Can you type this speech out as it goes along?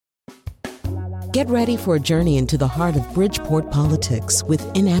Get ready for a journey into the heart of Bridgeport politics with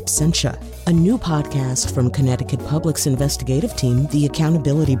In Absentia, a new podcast from Connecticut Public's investigative team, The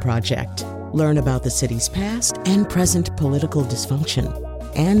Accountability Project. Learn about the city's past and present political dysfunction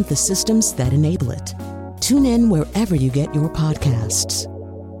and the systems that enable it. Tune in wherever you get your podcasts.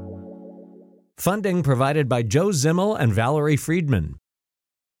 Funding provided by Joe Zimmel and Valerie Friedman.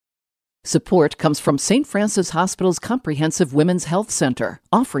 Support comes from St. Francis Hospital's Comprehensive Women's Health Center,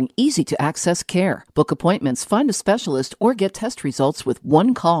 offering easy-to-access care. Book appointments, find a specialist, or get test results with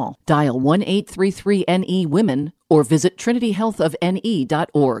one call. Dial 1-833-NE-WOMEN or visit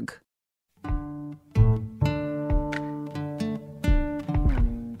trinityhealthofne.org.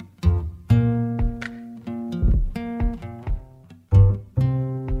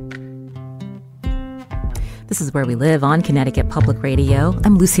 This is Where We Live on Connecticut Public Radio.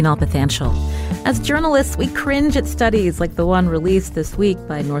 I'm Lucy Nalpathanchel. As journalists, we cringe at studies like the one released this week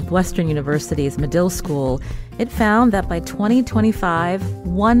by Northwestern University's Medill School. It found that by 2025,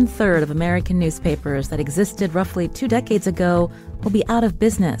 1/3 of American newspapers that existed roughly 2 decades ago will be out of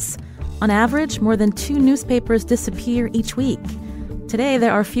business. On average, more than 2 newspapers disappear each week. Today,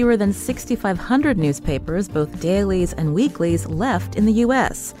 there are fewer than 6,500 newspapers, both dailies and weeklies, left in the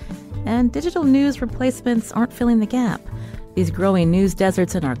U.S., and digital news replacements aren't filling the gap. These growing news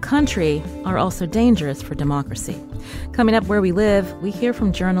deserts in our country are also dangerous for democracy. Coming up Where We Live, we hear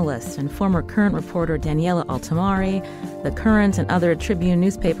from journalist and former Current reporter Daniela Altamari. The Current and other Tribune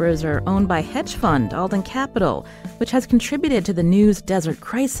newspapers are owned by hedge fund Alden Capital, which has contributed to the news desert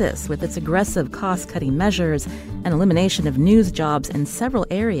crisis with its aggressive cost-cutting measures and elimination of news jobs in several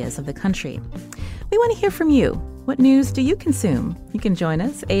areas of the country. We want to hear from you. What news do you consume? You can join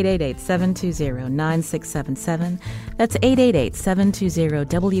us, 888-720-9677. That's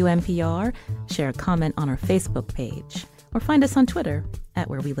 888-720-WNPR. Share a comment on our Facebook page. Or find us on Twitter,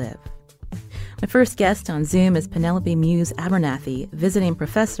 @WhereWeLive. My first guest on Zoom is Penelope Muse Abernathy, visiting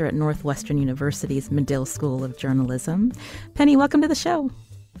professor at Northwestern University's Medill School of Journalism. Penny, welcome to the show.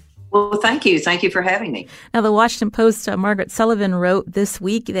 Well, thank you. Thank you for having me. Now, the Washington Post, Margaret Sullivan wrote this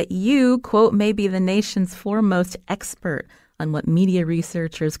week that you, quote, may be the nation's foremost expert on what media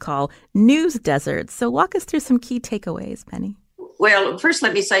researchers call news deserts. So walk us through some key takeaways, Penny. Well, first,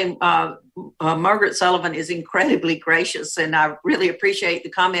 let me say Margaret Sullivan is incredibly gracious, and I really appreciate the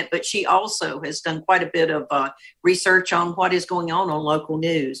comment. But she also has done quite a bit of research on what is going on local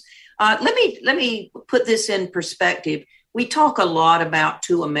news. Let me put this in perspective. We talk a lot about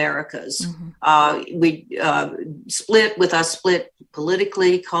two Americas. Mm-hmm. We split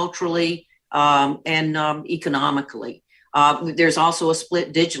politically, culturally, and economically. There's also a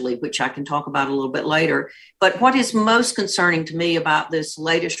split digitally, which I can talk about a little bit later. But what is most concerning to me about this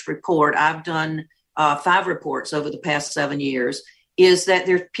latest report, I've done 5 reports over the past 7 years, is that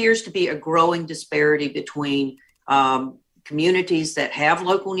there appears to be a growing disparity between communities that have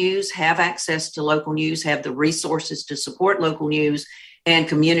local news, have access to local news, have the resources to support local news, and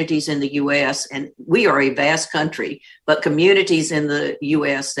communities in the U.S. And we are a vast country, but communities in the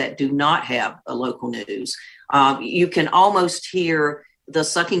U.S. that do not have a local news. You can almost hear the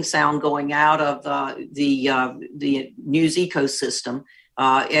sucking sound going out of the news ecosystem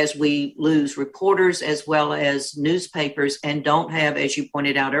as we lose reporters as well as newspapers and don't have, as you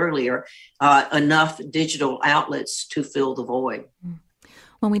pointed out earlier, enough digital outlets to fill the void.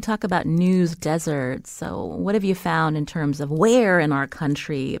 When we talk about news deserts, so what have you found in terms of where in our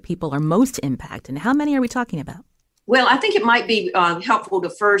country people are most impacted, and how many are we talking about? Well, I think it might be helpful to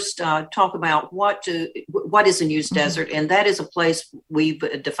first talk about what is a news desert, and that is a place we've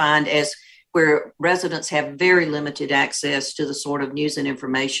defined as where residents have very limited access to the sort of news and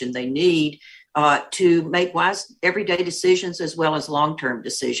information they need to make wise everyday decisions as well as long-term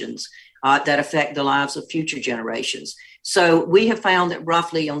decisions that affect the lives of future generations. So we have found that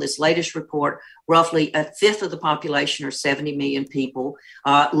roughly on this latest report, roughly 1/5 of the population, or 70 million people,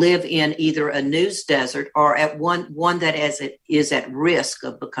 live in either a news desert or at one that is at risk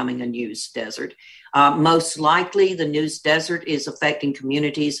of becoming a news desert. Most likely, the news desert is affecting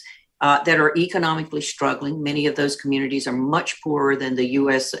communities that are economically struggling. Many of those communities are much poorer than the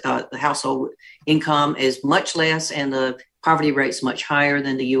U.S. The household income is much less, and the poverty rate is much higher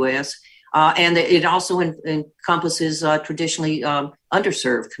than the U.S. And it also encompasses traditionally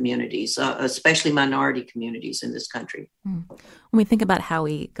underserved communities, especially minority communities in this country. When we think about how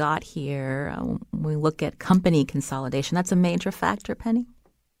we got here, when we look at company consolidation, that's a major factor, Penny?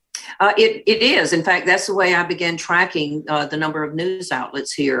 It is. In fact, that's the way I began tracking the number of news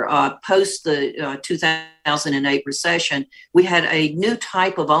outlets here. Post the 2008 recession, we had a new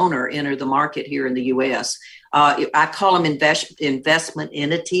type of owner enter the market here in the U.S. I call them investment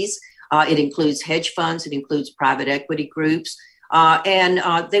entities. It includes hedge funds. It includes private equity groups. And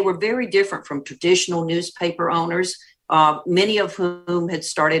they were very different from traditional newspaper owners, many of whom had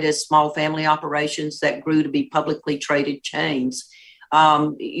started as small family operations that grew to be publicly traded chains.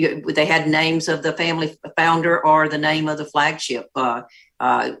 They had names of the family founder or the name of the flagship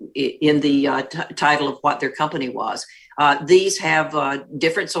in the title of what their company was. These have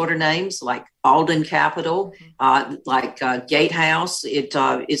different sort of names like Alden Capital, like Gatehouse.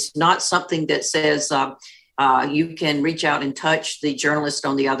 It's not something that says you can reach out and touch the journalist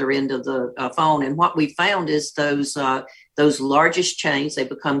on the other end of the phone. And what we found is those largest chains, they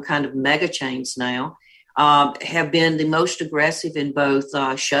become kind of mega chains now, have been the most aggressive in both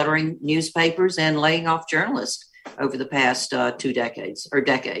shuttering newspapers and laying off journalists over the past 2 decades or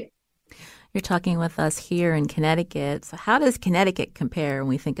decade. You're talking with us here in Connecticut. So how does Connecticut compare when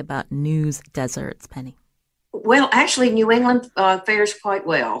we think about news deserts, Penny? Well, actually, New England fares quite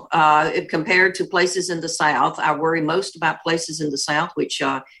well compared to places in the South. I worry most about places in the South, which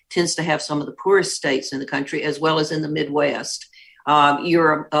tends to have some of the poorest states in the country, as well as in the Midwest.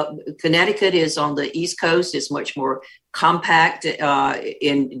 Connecticut is on the East Coast. It's much more compact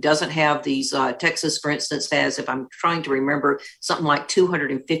and doesn't have these, Texas, for instance, has, if I'm trying to remember, something like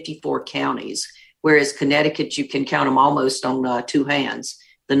 254 counties, whereas Connecticut, you can count them almost on 2 hands,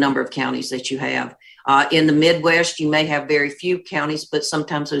 the number of counties that you have. In the Midwest, you may have very few counties, but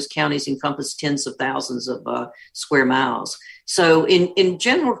sometimes those counties encompass tens of thousands of square miles. So in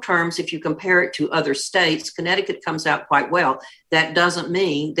general terms, if you compare it to other states, Connecticut comes out quite well. That doesn't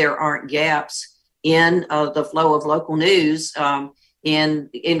mean there aren't gaps in the flow of local news in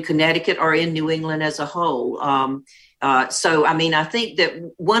Connecticut or in New England as a whole. So, I mean, I think that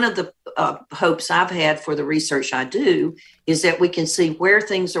one of the hopes I've had for the research I do is that we can see where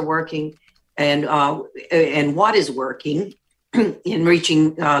things are working and what is working in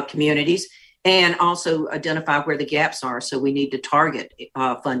reaching communities, and also identify where the gaps are. So we need to target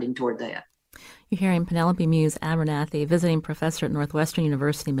funding toward that. You're hearing Penelope Muse Abernathy, visiting professor at Northwestern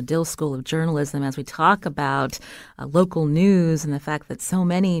University Medill School of Journalism, as we talk about local news and the fact that so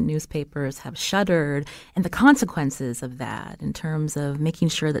many newspapers have shuttered and the consequences of that in terms of making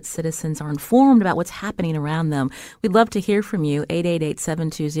sure that citizens are informed about what's happening around them. We'd love to hear from you,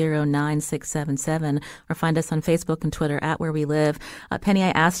 888-720-9677, or find us on Facebook and Twitter at Where We Live. Penny,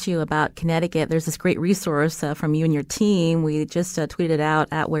 I asked you about Connecticut. There's this great resource from you and your team. We just tweeted out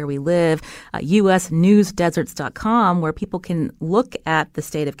at Where We Live, usnewsdeserts.com, where people can look at the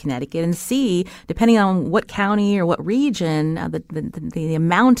state of Connecticut and see, depending on what county or what region, the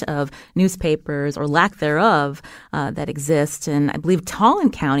amount of newspapers or lack thereof that exist. And I believe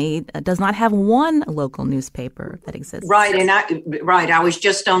Tolland County does not have one local newspaper that exists. Right, and I was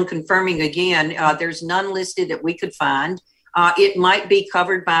just on confirming again. There's none listed that we could find. It might be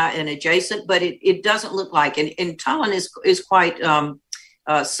covered by an adjacent, but it doesn't look like. And Tolland is quite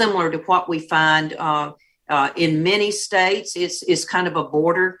similar to what we find in many states. It's kind of a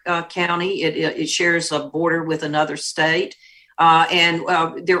border county. It shares a border with another state. And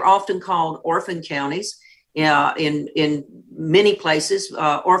they're often called orphan counties in many places.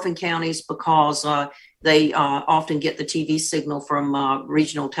 Orphan counties because they often get the TV signal from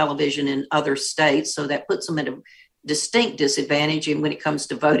regional television in other states. So that puts them at a distinct disadvantage when it comes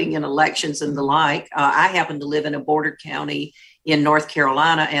to voting in elections and the like. I happen to live in a border county in North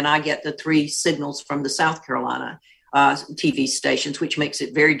Carolina, and I get the 3 signals from the South Carolina TV stations, which makes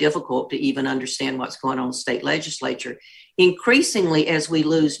it very difficult to even understand what's going on in the state legislature. Increasingly, as we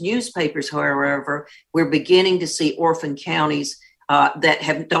lose newspapers, however, we're beginning to see orphan counties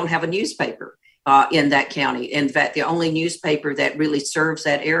that don't have a newspaper in that county. In fact, the only newspaper that really serves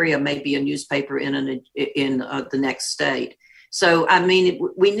that area may be a newspaper in the next state. So, I mean,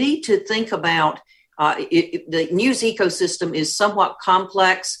 we need to think about the news ecosystem is somewhat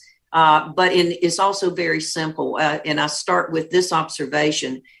complex, but it's also very simple. And I start with this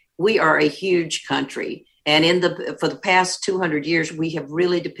observation. We are a huge country. And for the past 200 years, we have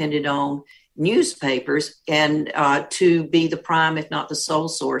really depended on newspapers and to be the prime, if not the sole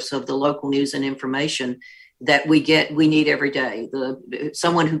source of the local news and information that we need every day.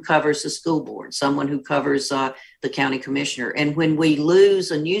 Someone who covers the school board, someone who covers the county commissioner. And when we lose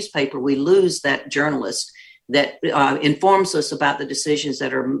a newspaper, we lose that journalist that informs us about the decisions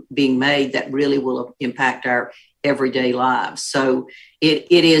that are being made that really will impact our everyday lives. So it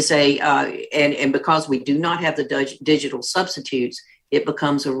is and because we do not have the digital substitutes, it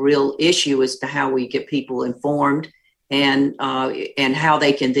becomes a real issue as to how we get people informed and how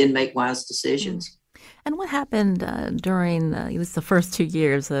they can then make wise decisions. And what happened during it was the first 2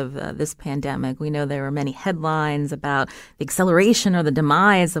 years of this pandemic? We know there were many headlines about the acceleration or the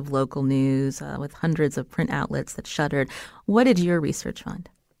demise of local news with hundreds of print outlets that shuttered. What did your research find?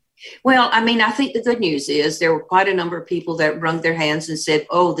 Well, I mean, I think the good news is there were quite a number of people that wrung their hands and said,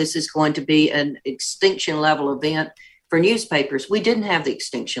 oh, this is going to be an extinction level event for newspapers. We didn't have the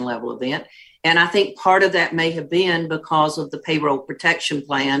extinction level event. And I think part of that may have been because of the payroll protection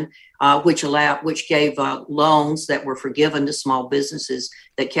plan, which gave loans that were forgiven to small businesses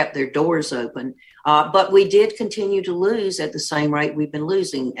that kept their doors open. But we did continue to lose at the same rate we've been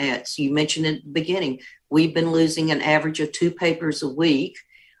losing at. So you mentioned at the beginning, we've been losing an average of 2 papers a week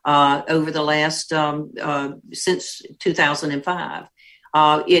over the last since 2005.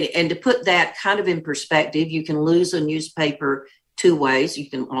 And to put that kind of in perspective, you can lose a newspaper 2 ways. You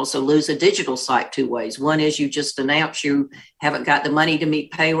can also lose a digital site 2 ways. One is you just announce you haven't got the money to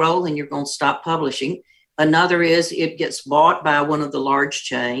meet payroll and you're going to stop publishing. Another is it gets bought by one of the large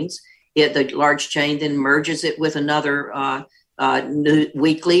chains. The large chain then merges it with another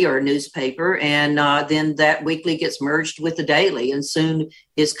weekly or newspaper, and then that weekly gets merged with the daily, and soon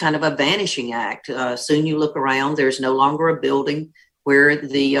is kind of a vanishing act. Soon you look around, there's no longer a building where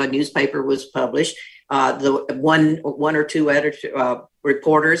the newspaper was published. The one or two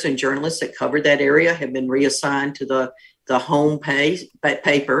reporters and journalists that covered that area have been reassigned to the home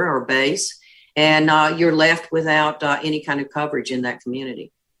paper or base, and you're left without any kind of coverage in that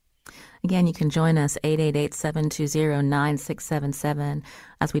community. Again, you can join us 888-720-9677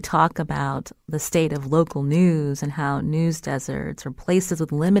 as we talk about the state of local news and how news deserts or places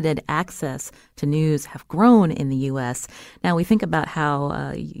with limited access to news have grown in the U.S. Now, we think about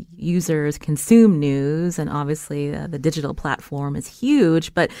how users consume news, and obviously the digital platform is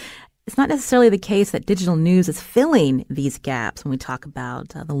huge, but it's not necessarily the case that digital news is filling these gaps when we talk about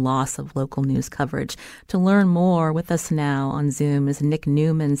the loss of local news coverage. To learn more, with us now on Zoom is Nick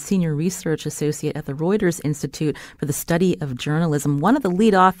Newman, Senior Research Associate at the Reuters Institute for the Study of Journalism, one of the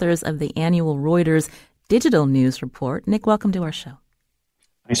lead authors of the annual Reuters Digital News Report. Nick, welcome to our show.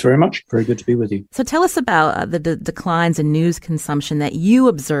 Thanks very much. Very good to be with you. So tell us about the declines in news consumption that you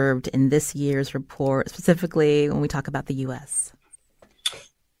observed in this year's report, specifically when we talk about the U.S.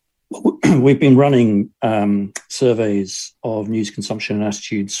 We've been running surveys of news consumption and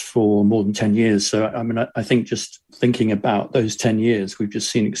attitudes for more than 10 years. So, I mean, I think just thinking about those 10 years, we've just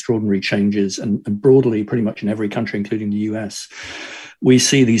seen extraordinary changes and broadly pretty much in every country, including the US. We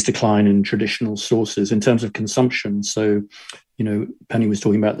see these decline in traditional sources in terms of consumption. So, you know, Penny was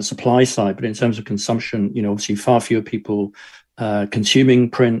talking about the supply side, but in terms of consumption, you know, obviously far fewer people consuming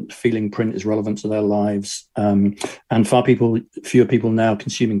print, feeling print is relevant to their lives, and fewer people now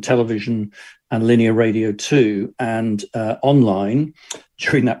consuming television and linear radio too. And online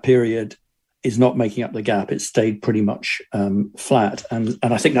during that period is not making up the gap. It stayed pretty much flat. And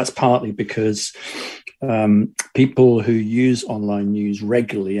I think that's partly because people who use online news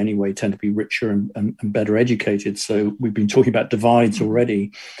regularly anyway tend to be richer and better educated. So we've been talking about divides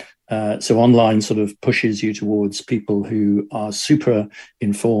already. So online sort of pushes you towards people who are super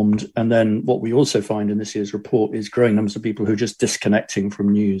informed. And then what we also find in this year's report is growing numbers of people who are just disconnecting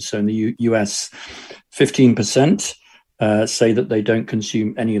from news. So in the US, 15% say that they don't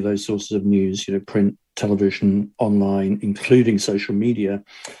consume any of those sources of news, you know, print, television, online, including social media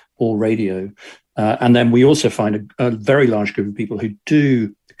or radio. And then we also find a very large group of people who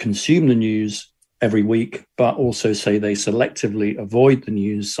do consume the news every week, but also say they selectively avoid the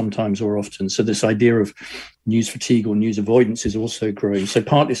news sometimes or often. So this idea of news fatigue or news avoidance is also growing. So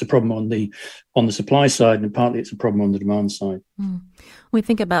partly it's a problem on the supply side, and partly it's a problem on the demand side. When we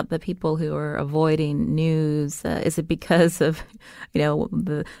think about the people who are avoiding news, is it because of, you know,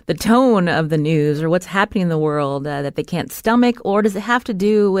 the tone of the news or what's happening in the world that they can't stomach, or does it have to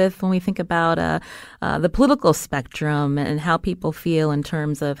do with when we think about the political spectrum and how people feel in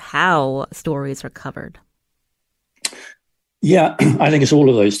terms of how stories are covered? Yeah, I think it's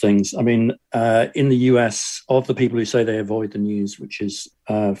all of those things. I mean, in the US, of the people who say they avoid the news, which is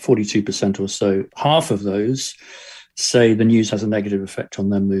 42% or so, half of those say the news has a negative effect on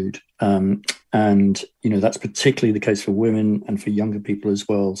their mood. And, you know, that's particularly the case for women and for younger people as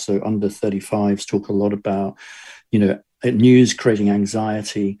well. So under 35s talk a lot about, you know, news creating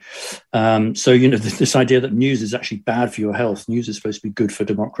anxiety. So, this idea that news is actually bad for your health. News is supposed to be good for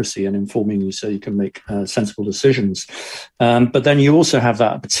democracy and informing you so you can make sensible decisions. But then you also have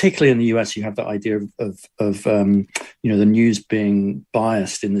that, particularly in the US, you have that idea of the news being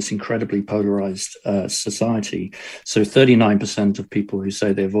biased in this incredibly polarized society. So 39% of people who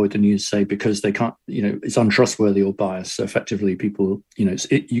say they avoid the news say because they can't, it's untrustworthy or biased. So effectively people,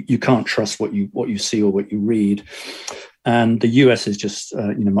 you can't trust what you see or what you read. And the US is just,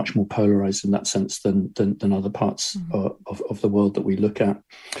 much more polarized in that sense than other parts of the world that we look at.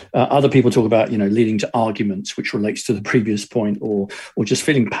 Other people talk about, leading to arguments, which relates to the previous point, or just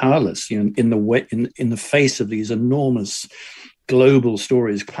feeling powerless, in the face of these enormous global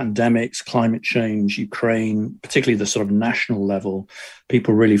stories, pandemics, climate change, Ukraine, particularly the sort of national level.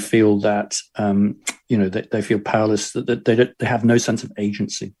 People really feel that, they feel powerless, that they have no sense of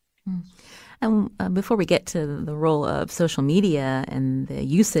agency. And before we get to the role of social media and the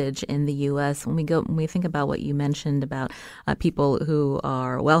usage in the U.S., when we think about what you mentioned about people who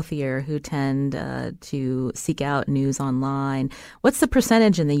are wealthier who tend to seek out news online, what's the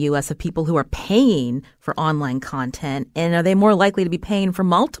percentage in the U.S. of people who are paying for online content, and are they more likely to be paying for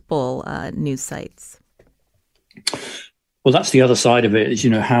multiple news sites? Well, that's the other side of it. Is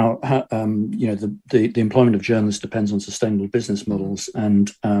how the employment of journalists depends on sustainable business models,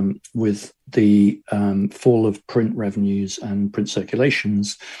 and with the fall of print revenues and print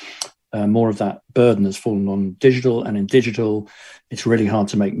circulations, more of that burden has fallen on digital, and in digital, it's really hard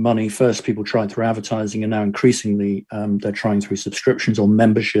to make money. First, people tried through advertising, and now increasingly they're trying through subscriptions or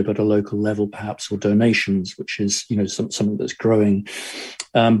membership at a local level, perhaps, or donations, which is something that's growing.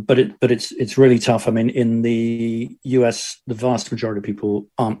 But it's really tough. I mean, in the US, the vast majority of people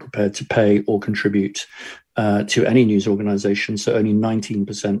aren't prepared to pay or contribute to any news organization. So only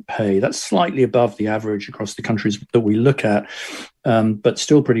 19% pay. That's slightly above the average across the countries that we look at, but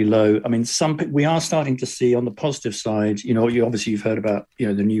still pretty low. I mean, we are starting to see on the positive side, you've heard about,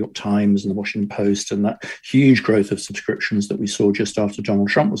 the New York Times and the Washington Post and that huge growth of subscriptions that we saw just after Donald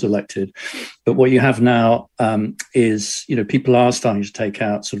Trump was elected. But what you have now is, people are starting to take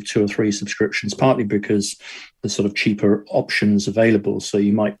out sort of 2 or 3 subscriptions, partly because there's sort of cheaper options available. So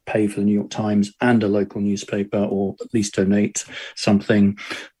you might pay for the New York Times and a local newspaper, or at least donate something.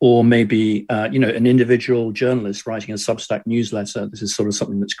 Or maybe, an individual journalist writing a Substack newsletter. This is sort of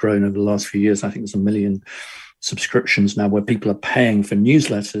something that's grown over the last few years. I think there's 1 million subscriptions now where people are paying for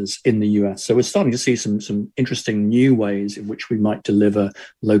newsletters in the US. So we're starting to see some interesting new ways in which we might deliver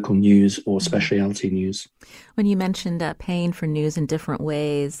local news or specialty news. When you mentioned paying for news in different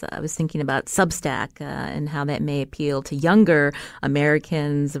ways, I was thinking about Substack and how that may appeal to younger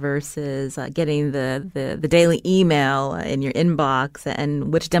Americans versus getting the daily email in your inbox,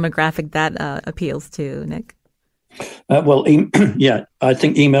 and which demographic that appeals to, Nick. I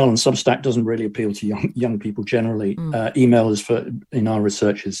think email and Substack doesn't really appeal to young people generally. Email in our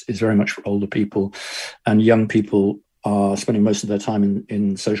research is very much for older people, and young people are spending most of their time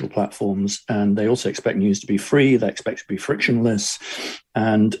in social platforms, and they also expect news to be free. They expect it to be frictionless,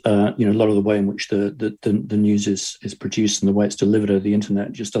 and a lot of the way in which the news is produced and the way it's delivered over the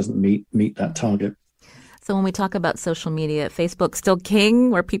internet just doesn't meet that target. So when we talk about social media, Facebook still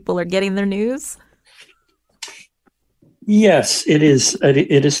king where people are getting their news? Yes, it is.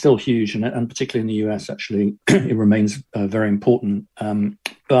 It is still huge, and particularly in the US, actually, it remains very important.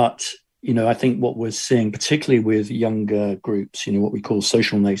 But I think what we're seeing, particularly with younger groups, what we call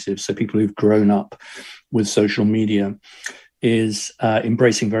social natives, so people who've grown up with social media, is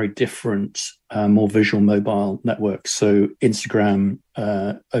embracing very different, more visual mobile networks. So Instagram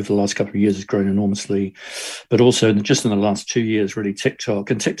over the last couple of years has grown enormously, but also just in the last 2 years, really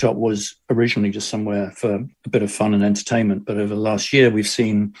TikTok. And TikTok was originally just somewhere for a bit of fun and entertainment. But over the last year, we've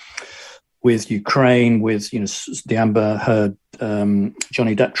seen with Ukraine, with the Amber Heard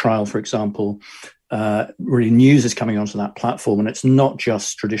Johnny Depp trial, for example, really news is coming onto that platform, and it's not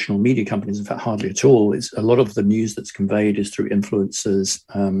just traditional media companies. In fact, hardly at all. It's a lot of the news that's conveyed is through influencers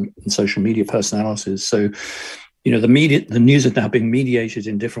and social media personalities. So, the news is now being mediated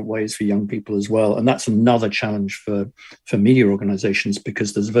in different ways for young people as well, and that's another challenge for media organizations,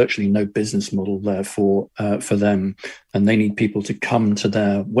 because there's virtually no business model there for them, and they need people to come to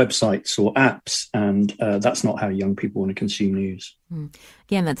their websites or apps, and that's not how young people want to consume news.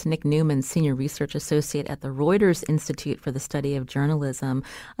 Again, that's Nick Newman, Senior Research Associate at the Reuters Institute for the Study of Journalism.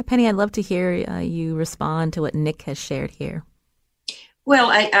 Penny, I'd love to hear you respond to what Nick has shared here.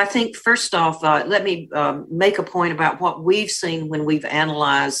 Well, I think first off, let me make a point about what we've seen when we've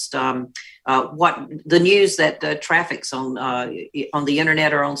analyzed what the news that traffics on the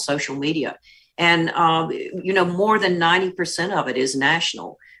internet or on social media. And, more than 90% of it is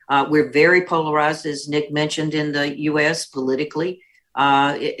national. We're very polarized, as Nick mentioned, in the U.S. politically.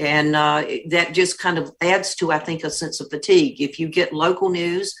 And that just kind of adds to, I think, a sense of fatigue. If you get local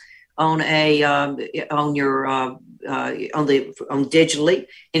news on digitally,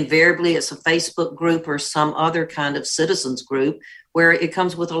 invariably it's a Facebook group or some other kind of citizens group where it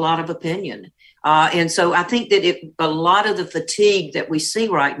comes with a lot of opinion. And so I think that a lot of the fatigue that we see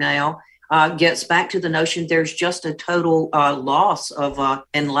right now gets back to the notion there's just a total loss of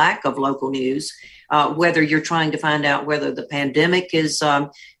and lack of local news. Whether you're trying to find out whether the pandemic is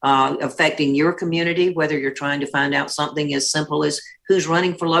affecting your community, whether you're trying to find out something as simple as who's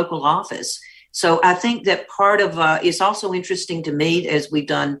running for local office. So I think that part of it's also interesting to me, as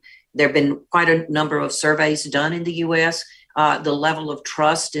there have been quite a number of surveys done in the U.S., the level of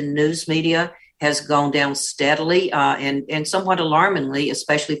trust in news media has gone down steadily and somewhat alarmingly,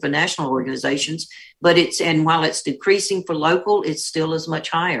 especially for national organizations. But while it's decreasing for local, it still is much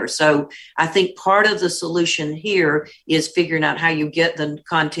higher. So I think part of the solution here is figuring out how you get the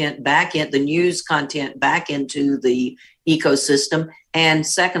content back the news content back into the ecosystem, and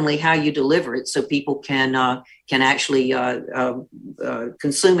secondly, how you deliver it so people can actually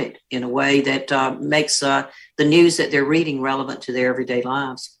consume it in a way that makes the news that they're reading relevant to their everyday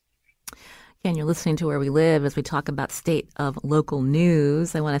lives. And you're listening to Where We Live as we talk about state of local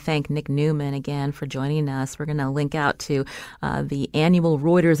news. I want to thank Nick Newman again for joining us. We're going to link out to the annual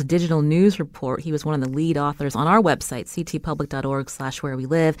Reuters Digital News Report. He was one of the lead authors on our website,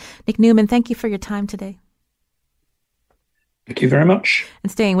 ctpublic.org/wherewelive. Nick Newman, thank you for your time today. Thank you very much.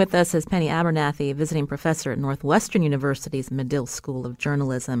 And staying with us is Penny Abernathy, visiting professor at Northwestern University's Medill School of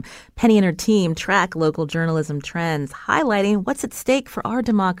Journalism. Penny and her team track local journalism trends, highlighting what's at stake for our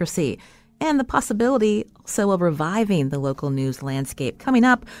democracy and the possibility also of reviving the local news landscape. Coming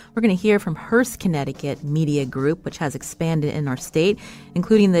up, we're going to hear from Hearst Connecticut Media Group, which has expanded in our state,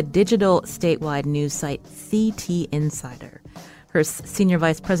 including the digital statewide news site CT Insider. Hearst's Senior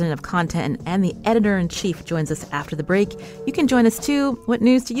Vice President of Content and the Editor-in-Chief joins us after the break. You can join us, too. What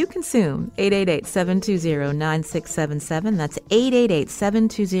news do you consume? 888-720-9677. That's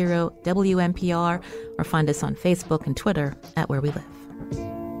 888-720-WNPR. Or find us on Facebook and Twitter at Where We Live.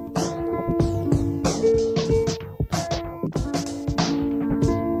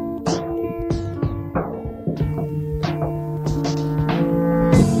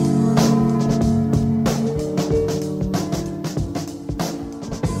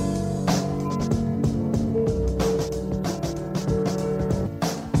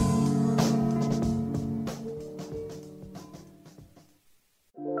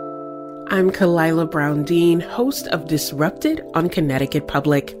 I'm Kalila Brown-Dean, host of Disrupted on Connecticut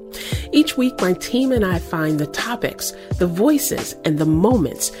Public. Each week, my team and I find the topics, the voices, and the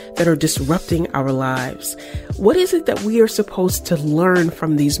moments that are disrupting our lives. What is it that we are supposed to learn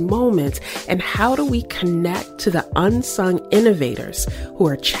from these moments, and how do we connect to the unsung innovators who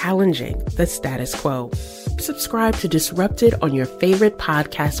are challenging the status quo? Subscribe to Disrupted on your favorite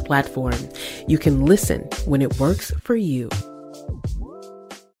podcast platform. You can listen when it works for you.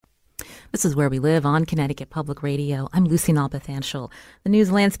 This is Where We Live on Connecticut Public Radio. I'm Lucy Nalpathanchel. The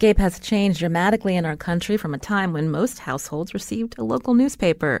news landscape has changed dramatically in our country from a time when most households received a local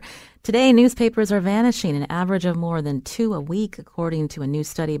newspaper. Today, newspapers are vanishing, an average of more than 2 a week, according to a new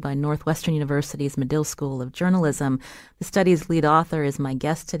study by Northwestern University's Medill School of Journalism. The study's lead author is my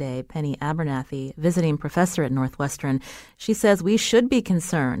guest today, Penny Abernathy, visiting professor at Northwestern. She says we should be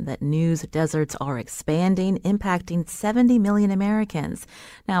concerned that news deserts are expanding, impacting 70 million Americans.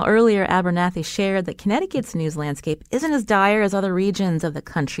 Now, earlier, Abernathy shared that Connecticut's news landscape isn't as dire as other regions of the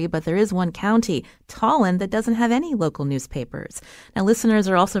country, but there is one county, Tolland, that doesn't have any local newspapers. Now, listeners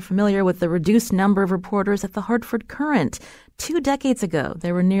are also familiar with the reduced number of reporters at the Hartford Courant. 2 decades ago,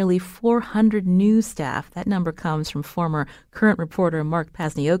 there were nearly 400 news staff. That number comes from former Current reporter Mark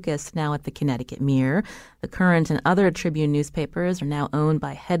Pasniokis, now at the Connecticut Mirror. The Current and other Tribune newspapers are now owned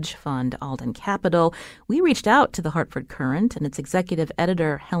by hedge fund Alden Capital. We reached out to the Hartford Courant, and its executive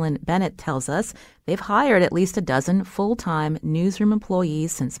editor, Helen Bennett, tells us they've hired at least a dozen full-time newsroom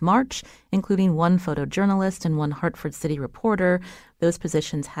employees since March, including 1 photojournalist and 1 Hartford City reporter. Those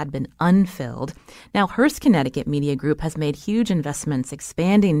positions had been unfilled. Now, Hearst Connecticut Media Group has made huge investments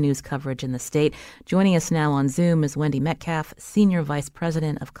expanding news coverage in the state. Joining us now on Zoom is Wendy Metcalf, Senior Vice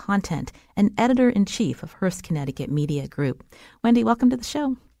President of Content and Editor-in-Chief of Hearst Connecticut Media Group. Wendy, welcome to the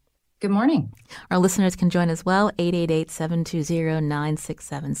show. Good morning. Our listeners can join as well,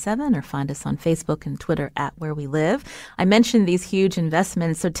 888-720-9677, or find us on Facebook and Twitter at Where We Live. I mentioned these huge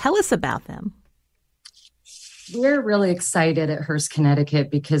investments, so tell us about them. We're really excited at Hearst,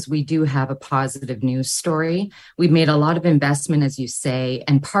 Connecticut, because we do have a positive news story. We've made a lot of investment, as you say,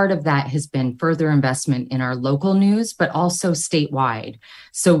 and part of that has been further investment in our local news, but also statewide.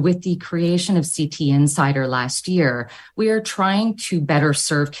 So with the creation of CT Insider last year, we are trying to better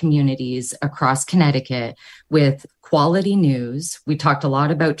serve communities across Connecticut with quality news. We talked a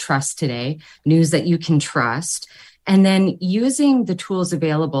lot about trust today, news that you can trust. And then using the tools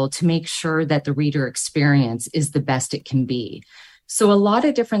available to make sure that the reader experience is the best it can be. So a lot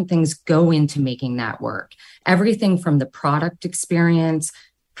of different things go into making that work. Everything from the product experience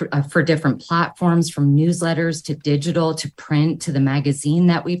for different platforms, from newsletters to digital to print to the magazine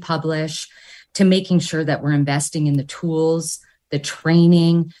that we publish, to making sure that we're investing in the tools, the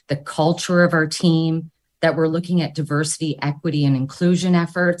training, the culture of our team, that we're looking at diversity, equity, and inclusion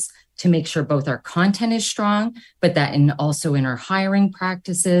efforts to make sure both our content is strong, but that also in our hiring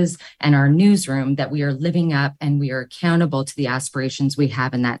practices and our newsroom, that we are living up and we are accountable to the aspirations we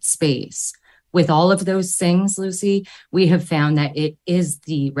have in that space. With all of those things, Lucy, we have found that it is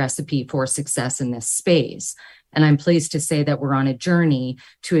the recipe for success in this space. And I'm pleased to say that we're on a journey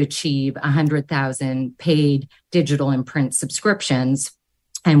to achieve 100,000 paid digital and print subscriptions.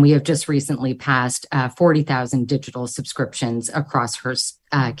 And we have just recently passed 40,000 digital subscriptions across Hearst,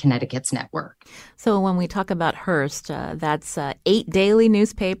 Connecticut's network. So when we talk about Hearst, that's 8 daily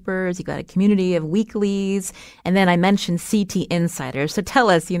newspapers. You got a community of weeklies, and then I mentioned CT Insider. So tell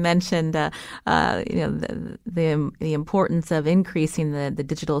us, you mentioned the importance of increasing the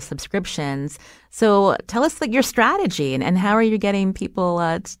digital subscriptions. So tell us your strategy and how are you getting people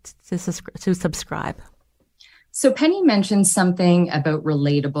to subscribe? So Penny mentioned something about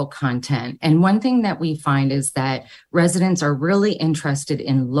relatable content. And one thing that we find is that residents are really interested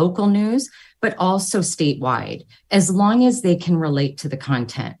in local news, but also statewide, as long as they can relate to the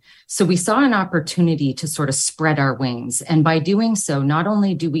content. So we saw an opportunity to sort of spread our wings. And by doing so, not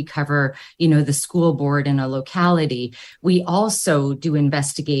only do we cover, the school board in a locality, we also do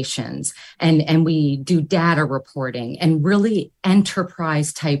investigations and we do data reporting and really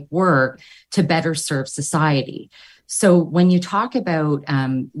enterprise type work to better serve society. So when you talk about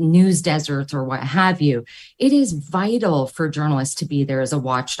news deserts or what have you, it is vital for journalists to be there as a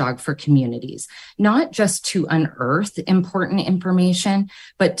watchdog for communities, not just to unearth important information,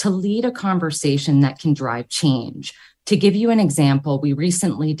 but to lead a conversation that can drive change. To give you an example, we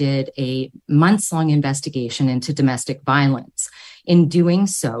recently did a months-long investigation into domestic violence. In doing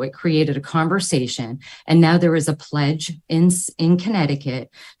so, it created a conversation, and now there is a pledge in Connecticut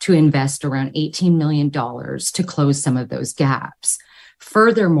to invest around $18 million to close some of those gaps.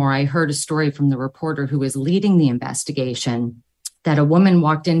 Furthermore, I heard a story from the reporter who was leading the investigation that a woman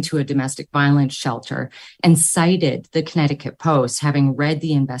walked into a domestic violence shelter and cited the Connecticut Post, having read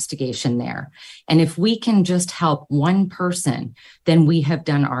the investigation there. And if we can just help one person, then we have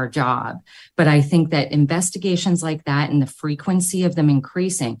done our job. But I think that investigations like that and the frequency of them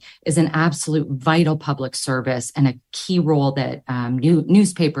increasing is an absolute vital public service and a key role that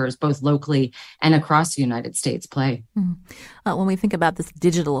newspapers, both locally and across the United States, play. When we think about this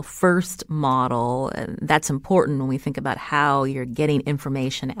digital first model, that's important when we think about how you're getting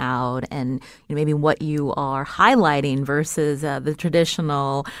information out and maybe what you are highlighting versus the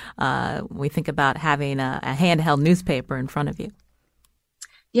traditional, we think about having a handheld newspaper in front of you.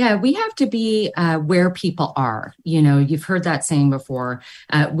 Yeah, we have to be where people are. You've heard that saying before.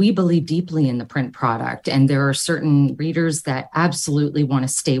 We believe deeply in the print product, and there are certain readers that absolutely want to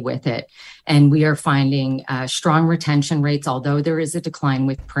stay with it. And we are finding strong retention rates, although there is a decline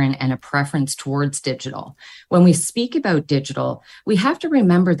with print and a preference towards digital. When we speak about digital, we have to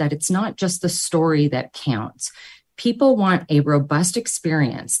remember that it's not just the story that counts. People want a robust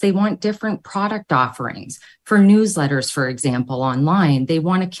experience. They want different product offerings. For newsletters, for example, online, they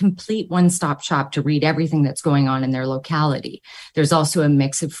want a complete one-stop shop to read everything that's going on in their locality. There's also a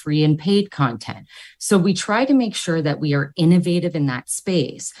mix of free and paid content. So we try to make sure that we are innovative in that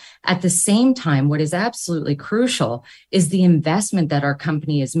space. At the same time, what is absolutely crucial is the investment that our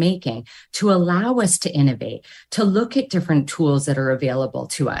company is making to allow us to innovate, to look at different tools that are available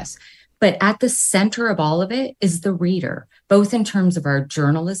to us. But at the center of all of it is the reader, both in terms of our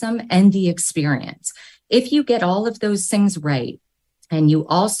journalism and the experience. If you get all of those things right, and you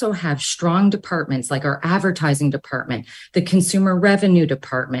also have strong departments like our advertising department, the consumer revenue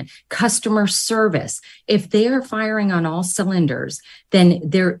department, customer service, if they are firing on all cylinders, then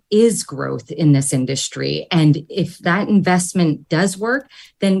there is growth in this industry. And if that investment does work,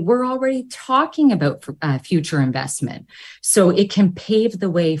 then we're already talking about future investment. So it can pave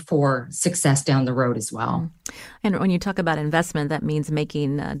the way for success down the road as well. And when you talk about investment, that means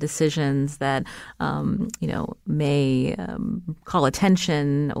making decisions that, may call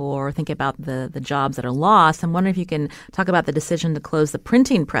attention or think about the jobs that are lost. I'm wondering if you can talk about the decision to close the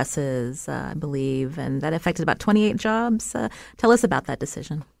printing presses, I believe, and that affected about 28 jobs. Tell us about that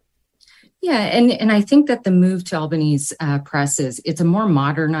decision. Yeah, and I think that the move to Albany's press it's a more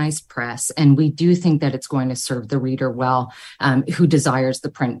modernized press, and we do think that it's going to serve the reader well who desires the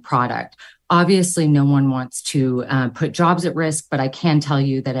print product. Obviously, no one wants to put jobs at risk, but I can tell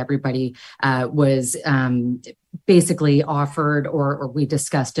you that everybody was basically offered or we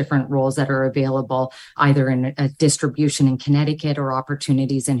discussed different roles that are available either in a distribution in Connecticut or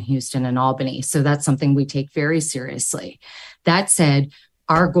opportunities in Houston and Albany. So that's something we take very seriously. That said,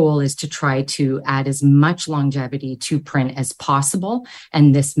 our goal is to try to add as much longevity to print as possible.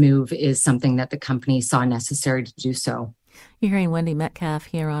 And this move is something that the company saw necessary to do so. You're hearing Wendy Metcalf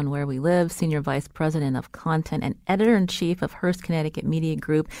here on Where We Live, Senior Vice President of Content and Editor-in-Chief of Hearst Connecticut Media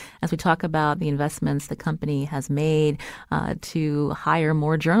Group, as we talk about the investments the company has made to hire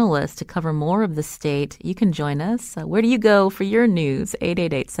more journalists to cover more of the state. You can join us. Where do you go for your news?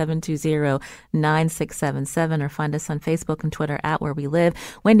 888-720-9677 or find us on Facebook and Twitter at Where We Live.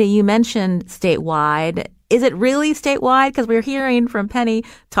 Wendy, you mentioned statewide. Is it really statewide? Because we're hearing from Penny,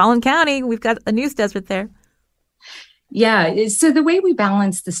 Tolland County. We've got a news desk right there. Yeah. So the way we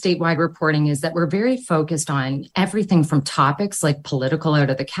balance the statewide reporting is that we're very focused on everything from topics like political out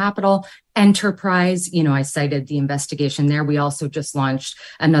of the Capitol, enterprise. I cited the investigation there. We also just launched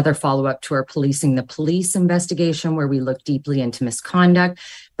another follow-up to our Policing the Police investigation where we look deeply into misconduct.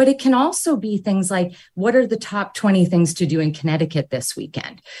 But it can also be things like, what are the top 20 things to do in Connecticut this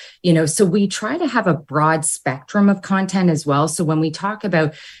weekend? So we try to have a broad spectrum of content as well. So when we talk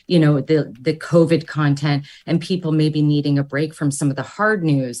about, the COVID content and people maybe needing a break from some of the hard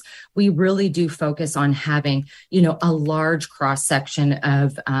news, we really do focus on having, a large cross-section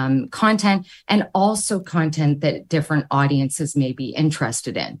of content and also content that different audiences may be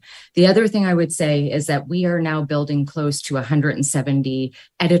interested in. The other thing I would say is that we are now building close to 170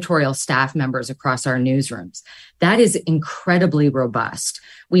 editorial staff members across our newsrooms. That is incredibly robust.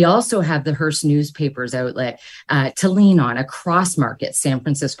 We also have the Hearst newspapers outlet to lean on across markets, San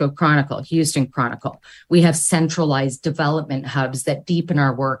Francisco Chronicle, Houston Chronicle. We have centralized development hubs that deepen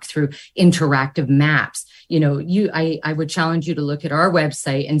our work through interactive maps. I would challenge you to look at our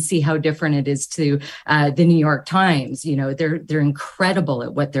website and see how different it is to the New York Times. They're incredible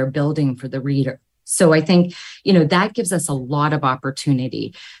at what they're building for the reader. So I think, that gives us a lot of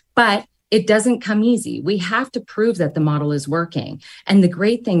opportunity, but it doesn't come easy. We have to prove that the model is working. And the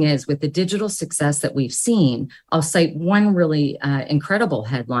great thing is with the digital success that we've seen, I'll cite one really incredible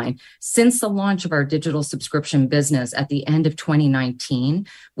headline. Since the launch of our digital subscription business at the end of 2019,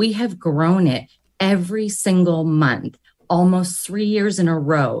 we have grown it every single month, almost 3 years in a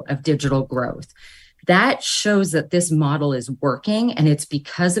row of digital growth. That shows that this model is working, and it's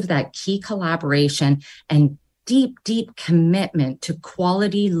because of that key collaboration and deep commitment to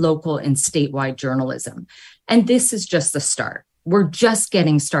quality local and statewide journalism. And this is just the start. We're just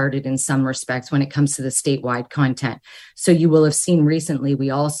getting started in some respects when it comes to the statewide content. So you will have seen recently, we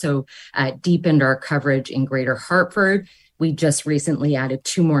also deepened our coverage in Greater Hartford. We just recently added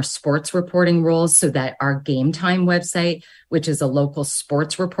 2 more sports reporting roles so that our Game Time website, which is a local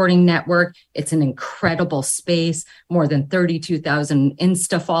sports reporting network, it's an incredible space, more than 32,000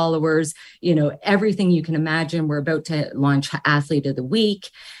 Insta followers, everything you can imagine. We're about to launch Athlete of the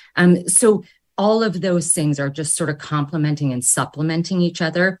Week. So all of those things are just sort of complementing and supplementing each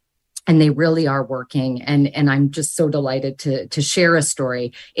other. And they really are working. And I'm just so delighted to share a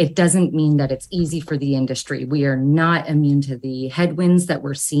story. It doesn't mean that it's easy for the industry. We are not immune to the headwinds that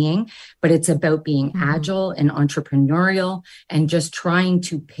we're seeing, but it's about being agile and entrepreneurial and just trying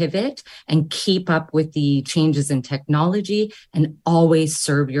to pivot and keep up with the changes in technology and always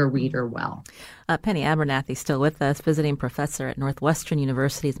serve your reader well. Penny Abernathy still with us, visiting professor at Northwestern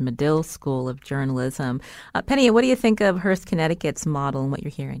University's Medill School of Journalism. Penny, what do you think of Hearst Connecticut's model and what you're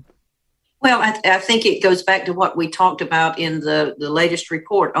hearing? Well, I think it goes back to what we talked about in the latest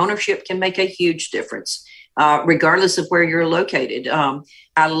report. Ownership can make a huge difference, regardless of where you're located.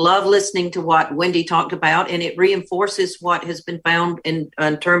 I love listening to what Wendy talked about, and it reinforces what has been found in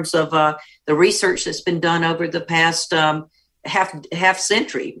terms of the research that's been done over the past half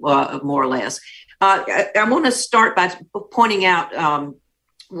century, more or less. I want to start by pointing out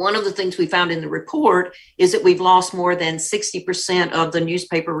one of the things we found in the report is that we've lost more than 60% of the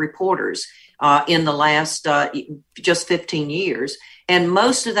newspaper reporters in the last just 15 years. And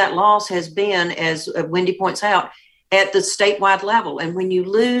most of that loss has been, as Wendy points out, at the statewide level. And when you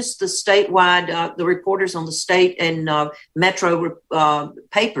lose the statewide, the reporters on the state and metro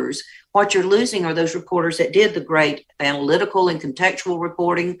papers, what you're losing are those reporters that did the great analytical and contextual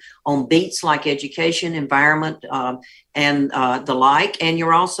reporting on beats like education, environment, and the like. And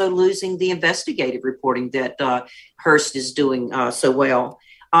you're also losing the investigative reporting that Hearst is doing so well.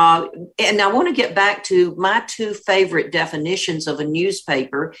 And I want to get back to my two favorite definitions of a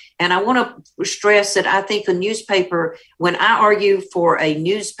newspaper. And I want to stress that I think a newspaper, when I argue for a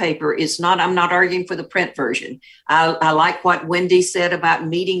newspaper, I'm not arguing for the print version. I like what Wendy said about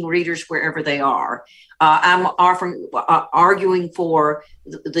meeting readers wherever they are. I'm arguing for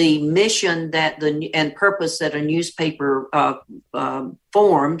the mission and purpose that a newspaper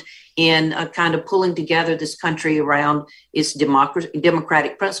formed in kind of pulling together this country around its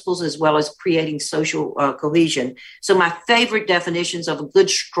democratic principles, as well as creating social cohesion. So my favorite definitions of a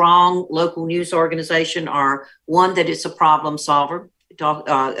good, strong local news organization are, one, that it's a problem solver.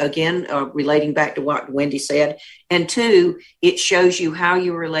 Relating back to what Wendy said. And two, it shows you how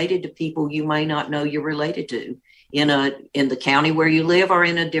you're related to people you may not know you're related to in the county where you live or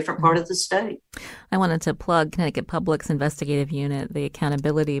in a different part of the state. I wanted to plug Connecticut Public's investigative unit, the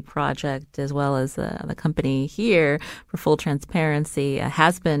Accountability Project, as well as the company here, for full transparency,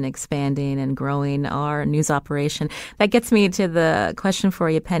 has been expanding and growing our news operation. That gets me to the question for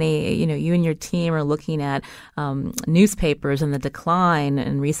you, Penny. You and your team are looking at newspapers and the decline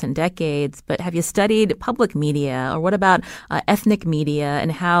in recent decades, but have you studied public media, or what about ethnic media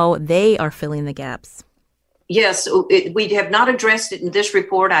and how they are filling the gaps? Yes, we have not addressed it in this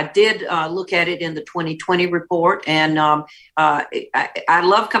report. I did look at it in the 2020 report, and I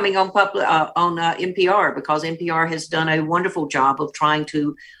love coming on NPR, because NPR has done a wonderful job of trying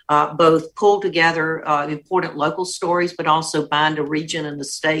to both pull together important local stories, but also bind a region and the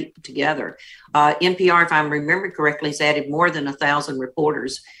state together. NPR, if I remember correctly, has added more than 1,000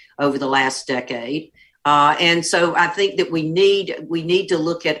 reporters over the last decade. And so I think that we need to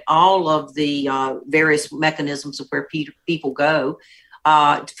look at all of the various mechanisms of where people go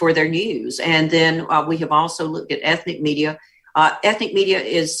for their news. And then we have also looked at ethnic media. Ethnic media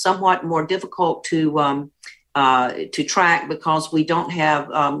is somewhat more difficult to track, because we don't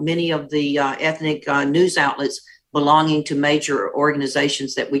have many of the ethnic news outlets belonging to major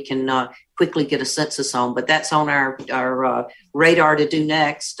organizations that we can quickly get a census on. But that's on our radar to do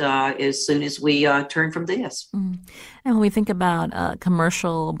next as soon as we turn from this. Mm. And when we think about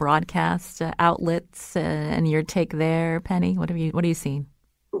commercial broadcast outlets and your take there, Penny, what are you seeing?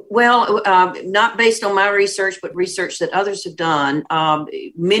 Well, not based on my research, but research that others have done.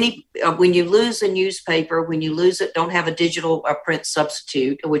 Many, when you lose a newspaper, when you lose it, don't have a digital or print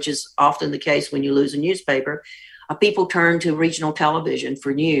substitute, which is often the case when you lose a newspaper, people turn to regional television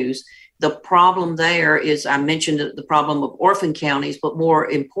for news. The problem there is, I mentioned the problem of orphan counties, but more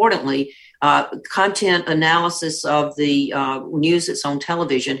importantly, content analysis of the news that's on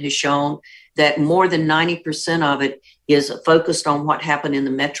television has shown that more than 90% of it is focused on what happened in the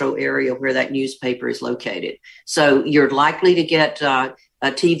metro area where that newspaper is located. So you're likely to get a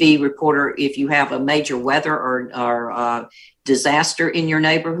TV reporter if you have a major weather or disaster in your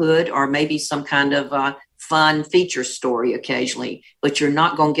neighborhood, or maybe some kind of fun feature story occasionally, but you're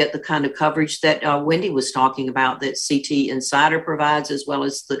not going to get the kind of coverage that Wendy was talking about that CT Insider provides, as well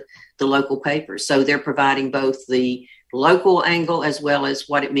as the local papers. So they're providing both the local angle as well as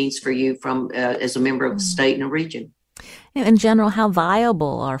what it means for you from as a member of the state and a region. In general, how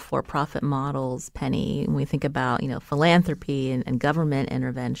viable are for-profit models, Penny, when we think about philanthropy and government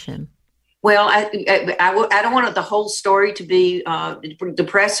intervention? Well, I don't want the whole story to be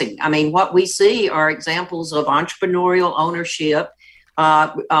depressing. I mean, what we see are examples of entrepreneurial ownership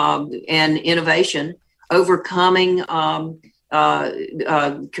and innovation, overcoming the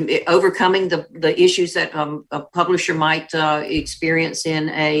issues that a publisher might experience in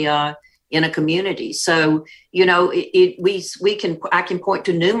a community. So, I can point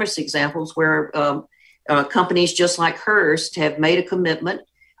to numerous examples where companies just like Hearst have made a commitment.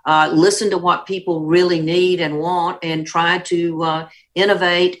 Listen to what people really need and want, and try to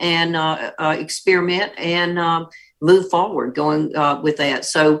innovate and experiment and move forward going with that.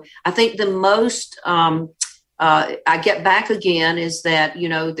 So I think the most I get back again is that,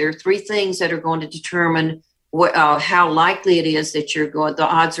 there are three things that are going to determine how likely it is that the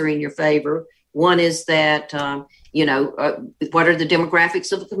odds are in your favor. One is that, what are the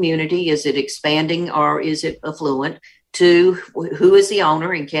demographics of the community? Is it expanding or is it affluent? Two, who is the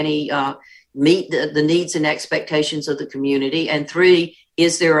owner, and can he meet the needs and expectations of the community? And three,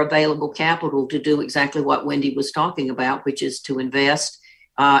 is there available capital to do exactly what Wendy was talking about, which is to invest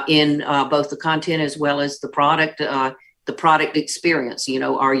in both the content as well as the product experience.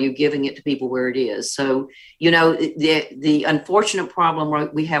 Are you giving it to people where it is? So, the unfortunate problem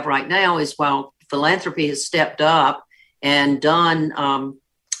we have right now is while philanthropy has stepped up and done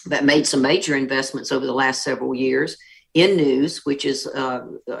that made some major investments over the last several years in news, which is a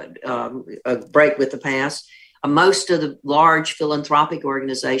break with the past. Most of the large philanthropic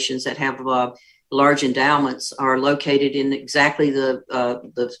organizations that have large endowments are located in exactly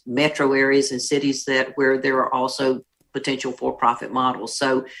the metro areas and cities where there are also potential for-profit models.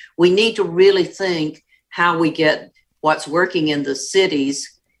 So we need to really think how we get what's working in the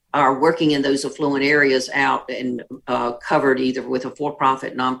cities are working in those affluent areas out and covered either with a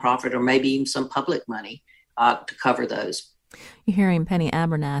for-profit, nonprofit, or maybe even some public money to cover those. You're hearing Penny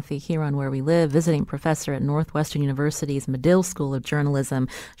Abernathy here on Where We Live, visiting professor at Northwestern University's Medill School of Journalism.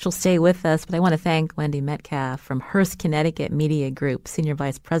 She'll stay with us, but I want to thank Wendy Metcalf from Hearst Connecticut Media Group, Senior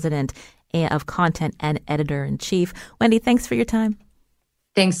Vice President of Content and Editor-in-Chief. Wendy, thanks for your time.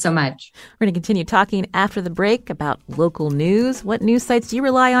 Thanks so much. We're going to continue talking after the break about local news. What news sites do you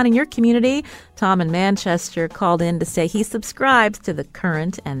rely on in your community? Tom in Manchester called in to say he subscribes to The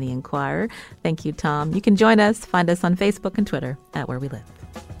Current and The Enquirer. Thank you, Tom. You can join us. Find us on Facebook and Twitter at Where We Live.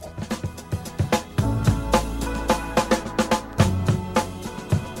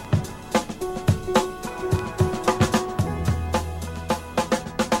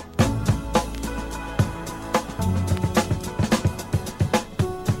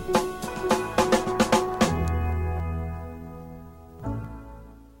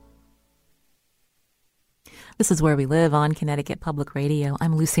 This is Where We Live on Connecticut Public Radio.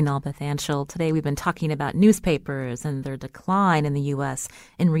 I'm Lucy Nalpathanchel. Today we've been talking about newspapers and their decline in the U.S.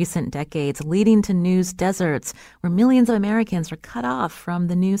 in recent decades, leading to news deserts where millions of Americans are cut off from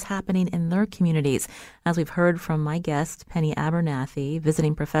the news happening in their communities. As we've heard from my guest, Penny Abernathy,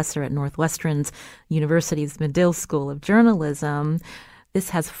 visiting professor at Northwestern University's Medill School of Journalism,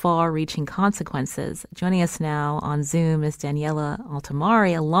 this has far-reaching consequences. Joining us now on Zoom is Daniela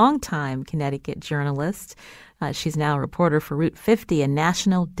Altamari, a longtime Connecticut journalist. She's now a reporter for Route 50, a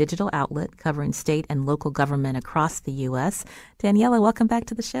national digital outlet covering state and local government across the U.S. Daniela, welcome back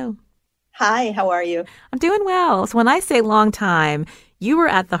to the show. Hi, how are you? I'm doing well. So when I say long time, you were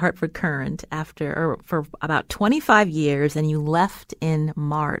at the Hartford Courant for about 25 years, and you left in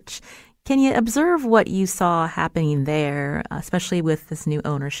March. Can you observe what you saw happening there, especially with this new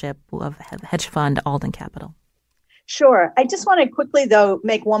ownership of hedge fund Alden Capital? Sure. I just want to quickly, though,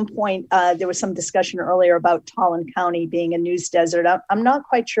 make one point. There was some discussion earlier about Tolland County being a news desert. I'm not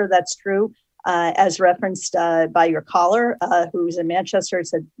quite sure that's true, as referenced by your caller, who's in Manchester,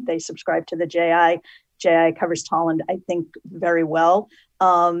 said they subscribe to the JI. JI covers Tolland, I think, very well.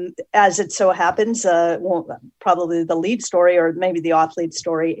 As it so happens, probably the lead story, or maybe the off-lead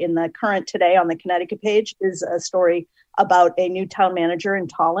story in the Current today on the Connecticut page, is a story about a new town manager in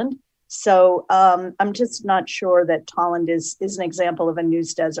Tolland. So I'm just not sure that Tolland is an example of a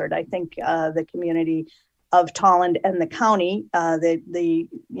news desert. I think the community of Tolland and the county, the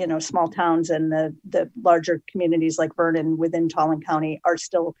small towns and the larger communities like Vernon within Tolland County are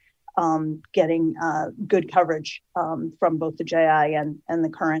still getting good coverage from both the JI and the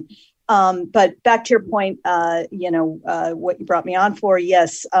Current. But back to your point, what you brought me on for,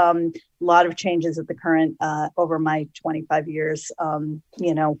 yes, a lot of changes at the Current over my 25 years.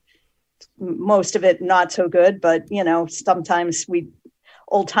 Most of it not so good, but sometimes we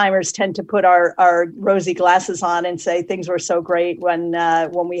old timers tend to put our rosy glasses on and say things were so great when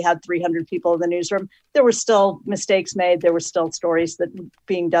we had 300 people in the newsroom. There were still mistakes made. There were still stories that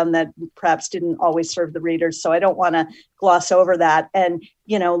being done that perhaps didn't always serve the readers. So I don't want to gloss over that. And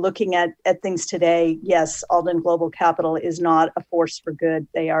looking at things today, yes, Alden Global Capital is not a force for good.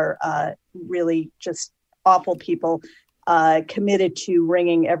 They are really just awful people. Committed to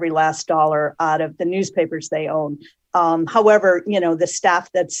wringing every last dollar out of the newspapers they own. However, the staff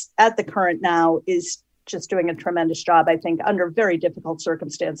that's at the Current now is just doing a tremendous job, I think, under very difficult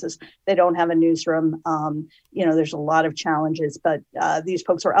circumstances. They don't have a newsroom. There's a lot of challenges, but these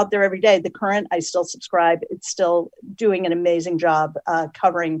folks are out there every day. The Current, I still subscribe. It's still doing an amazing job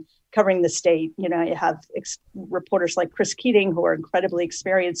covering the state. You have reporters like Chris Keating, who are incredibly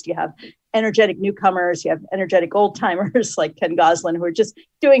experienced. You have energetic newcomers. You have energetic old timers like Ken Goslin, who are just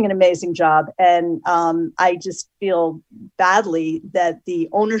doing an amazing job. And I just feel badly that the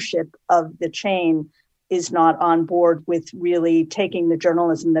ownership of the chain is not on board with really taking the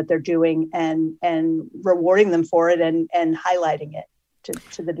journalism that they're doing and rewarding them for it and highlighting it.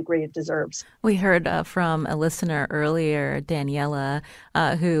 to the degree it deserves. We heard from a listener earlier, Daniela,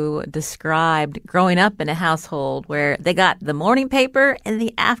 who described growing up in a household where they got the morning paper and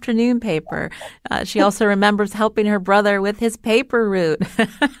the afternoon paper. She also remembers helping her brother with his paper route.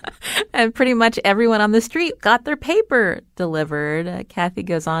 And pretty much everyone on the street got their paper delivered. Kathy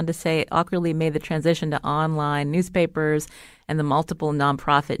goes on to say it awkwardly made the transition to online newspapers and the multiple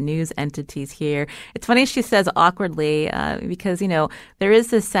nonprofit news entities here. It's funny she says awkwardly because, there is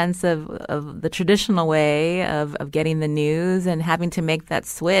this sense of the traditional way of getting the news and having to make that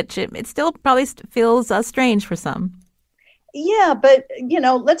switch. It still probably feels strange for some. Yeah, but,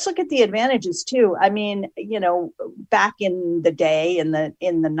 let's look at the advantages too. I mean, back in the day, in the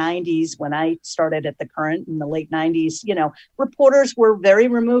 90s, when I started at the Current in the late 90s, reporters were very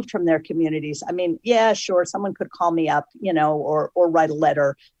removed from their communities. I mean, yeah, sure, someone could call me up, or write a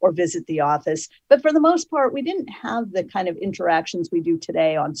letter or visit the office. But for the most part, we didn't have the kind of interactions we do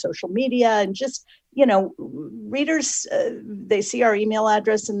today on social media, and just, readers, they see our email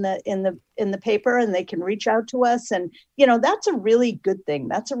address in the paper and they can reach out to us. And, that's a really good thing.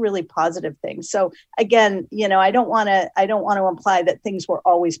 That's a really positive thing. So again, I don't want to imply that things were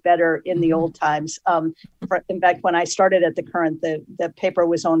always better in the old times. In fact, when I started at the Current, the paper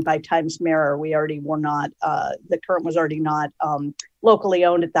was owned by Times Mirror. We already were not, the Current was already not locally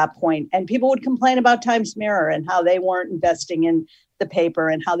owned at that point. And people would complain about Times Mirror and how they weren't investing in the paper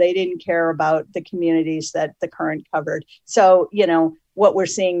and how they didn't care about the communities that the Current covered. So, what we're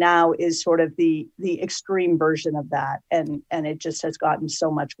seeing now is sort of the extreme version of that. And it just has gotten so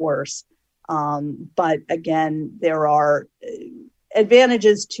much worse. But again, there are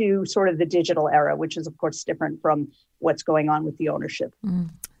advantages to sort of the digital era, which is, of course, different from what's going on with the ownership.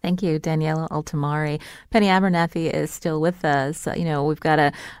 Thank you, Daniela Altimari. Penny Abernathy is still with us. We've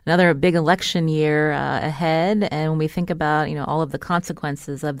got another big election year ahead, and when we think about, all of the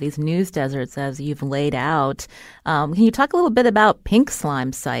consequences of these news deserts as you've laid out, can you talk a little bit about pink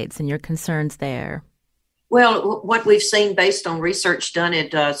slime sites and your concerns there? Well, what we've seen based on research done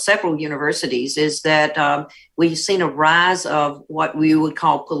at several universities is that we've seen a rise of what we would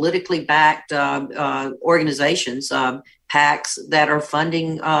call politically backed organizations, PACs, that are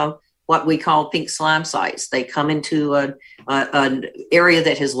funding what we call pink slime sites. They come into an area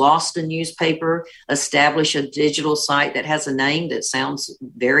that has lost a newspaper, establish a digital site that has a name that sounds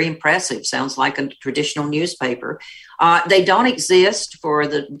very impressive, sounds like a traditional newspaper. They don't exist for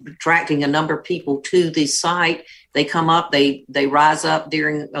attracting a number of people to the site. They come up, they rise up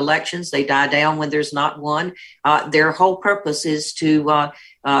during elections, they die down when there's not one. Their whole purpose is to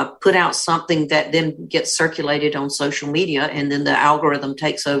put out something that then gets circulated on social media, and then the algorithm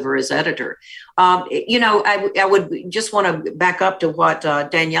takes over as editor. I would just want to back up to what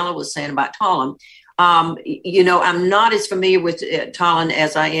Daniela was saying about Tolland. I'm not as familiar with Tolland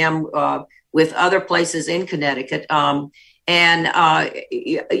as I am with other places in Connecticut. How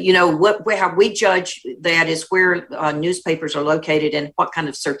we judge that is where newspapers are located and what kind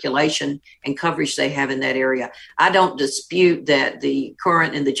of circulation and coverage they have in that area. I don't dispute that the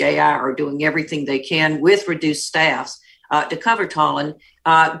Current and the JI are doing everything they can with reduced staffs to cover Tolland.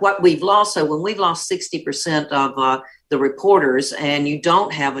 What we've lost, so when we've lost 60% of the reporters and you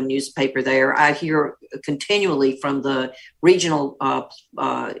don't have a newspaper there, I hear continually from the regional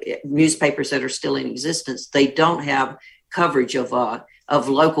newspapers that are still in existence, they don't have coverage of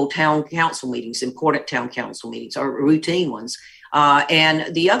local town council meetings, important town council meetings, or routine ones.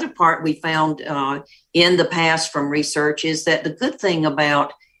 And the other part we found in the past from research is that the good thing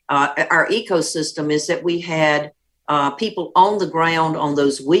about our ecosystem is that we had people on the ground on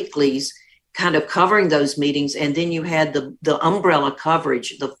those weeklies kind of covering those meetings. And then you had the umbrella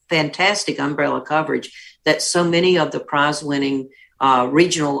coverage, the fantastic umbrella coverage that so many of the prize-winning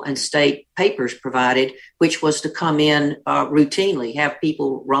regional and state papers provided, which was to come in routinely, have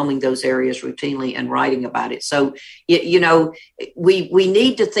people roaming those areas routinely and writing about it. So, we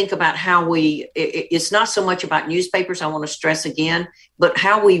need to think about how it's not so much about newspapers, I want to stress again, but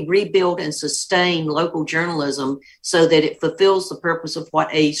how we rebuild and sustain local journalism so that it fulfills the purpose of what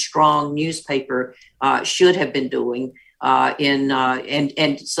a strong newspaper should have been doing.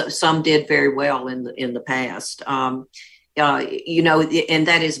 Some did very well in the past. And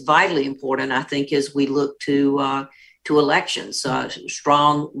that is vitally important, I think, as we look to elections.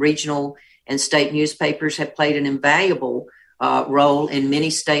 Strong regional and state newspapers have played an invaluable role in many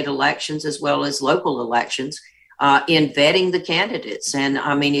state elections as well as local elections in vetting the candidates. And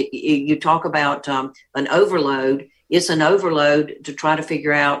I mean, you talk about an overload. It's an overload to try to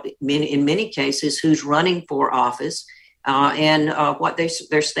figure out, in many cases, who's running for office and what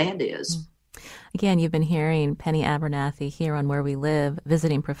their stand is. Again, you've been hearing Penny Abernathy here on Where We Live,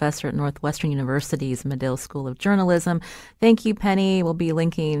 visiting professor at Northwestern University's Medill School of Journalism. Thank you, Penny. We'll be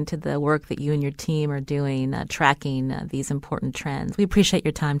linking to the work that you and your team are doing, tracking these important trends. We appreciate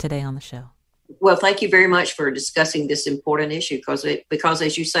your time today on the show. Well, thank you very much for discussing this important issue because,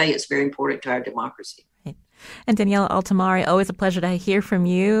 as you say, it's very important to our democracy. Right. And Daniela Altamari, always a pleasure to hear from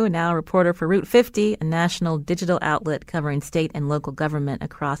you, now a reporter for Route 50, a national digital outlet covering state and local government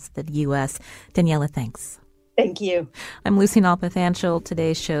across the U.S. Daniela, thanks. Thank you. I'm Lucy Nalpathanchil.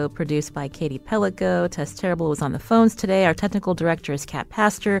 Today's show produced by Katie Pellico. Tess Terrible was on the phones today. Our technical director is Kat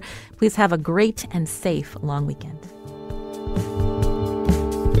Pastor. Please have a great and safe long weekend.